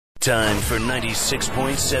Time for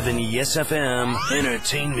 96.7 Yes FM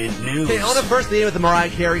Entertainment News. Okay, I want to first begin with the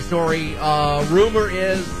Mariah Carey story. Rumor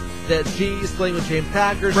is that she's playing with James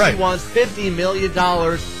Packer. Right. She wants $50 million,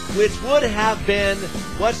 which would have been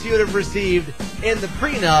what she would have received in the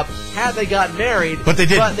prenup had they got married. But they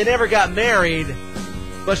didn't. But they never got married.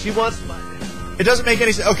 But she wants money. It doesn't make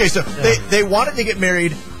any sense. Okay, so they wanted to get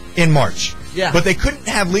married in March. Yeah. But they couldn't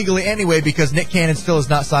have legally anyway because Nick Cannon still has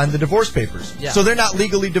not signed the divorce papers. Yeah. So they're not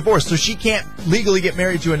legally divorced. So she can't legally get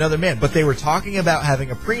married to another man. But they were talking about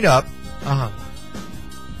having a prenup.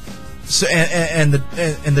 So and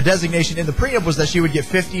the designation in the prenup was that she would get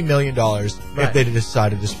 $50 million if they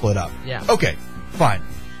decided to split up. Yeah. Okay, fine.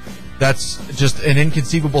 That's just an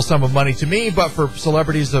inconceivable sum of money to me, but for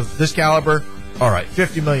celebrities of this caliber, all right,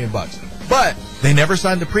 $50 million. But they never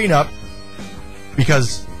signed the prenup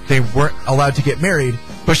because they weren't allowed to get married,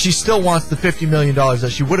 but she still wants the $50 million that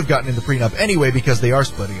she would have gotten in the prenup anyway because they are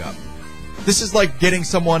splitting up. This is like getting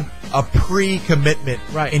someone a pre-commitment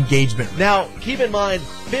engagement. Now, keep in mind,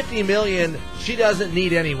 $50 million she doesn't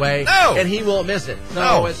need anyway, and he won't miss it.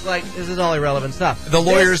 So it's like, this is all irrelevant stuff. The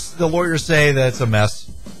lawyers say that it's a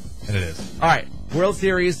mess, and it is. All right, World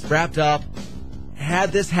Series wrapped up.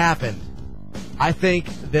 Had this happened, I think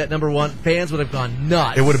that, number one, fans would have gone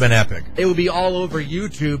nuts. It would have been epic. It would be all over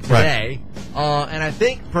YouTube today. And I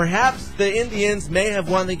think perhaps the Indians may have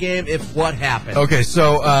won the game if what happened. Okay,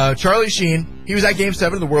 so Charlie Sheen, he was at Game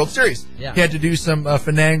 7 of the World Series. Yeah. He had to do some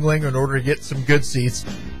finagling in order to get some good seats.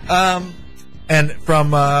 And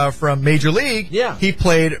from Major League, he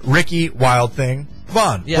played Ricky Wild Thing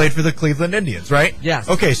Vaughn. Yeah. Played for the Cleveland Indians, right? Yes.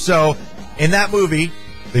 Okay, so in that movie,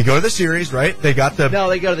 they go to the series, right? They got the... No,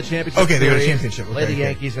 they go to the championship. Okay, they go to the series, championship. Okay, play the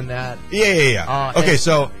Yankees in that. Yeah. Okay,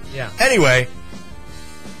 so anyway,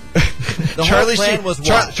 Charlie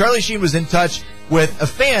Sheen was in touch with a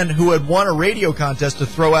fan who had won a radio contest to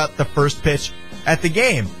throw out the first pitch at the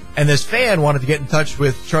game. And this fan wanted to get in touch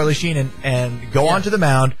with Charlie Sheen and go onto the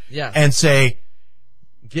mound and say,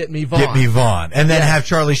 Get me Vaughn. Get me Vaughn. And then have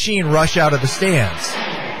Charlie Sheen rush out of the stands.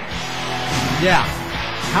 Yeah.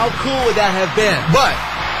 How cool would that have been? But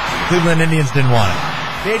Cleveland Indians didn't want it.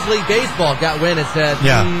 Major League Baseball got wind and said,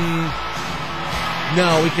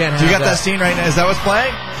 no, we can't have that. Do you got that scene right now? Is that what's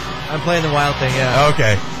playing? I'm playing the Wild Thing,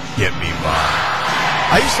 Okay. Get me Vaughn.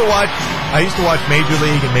 I used to watch Major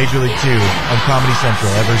League and Major League 2 on Comedy Central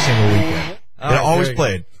every single weekend. It always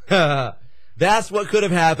played. That's what could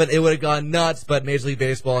have happened. It would have gone nuts, but Major League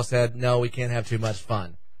Baseball said, no, we can't have too much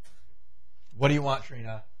fun. What do you want,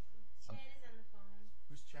 Trina?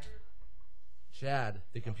 Chad,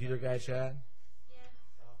 the computer guy, Chad.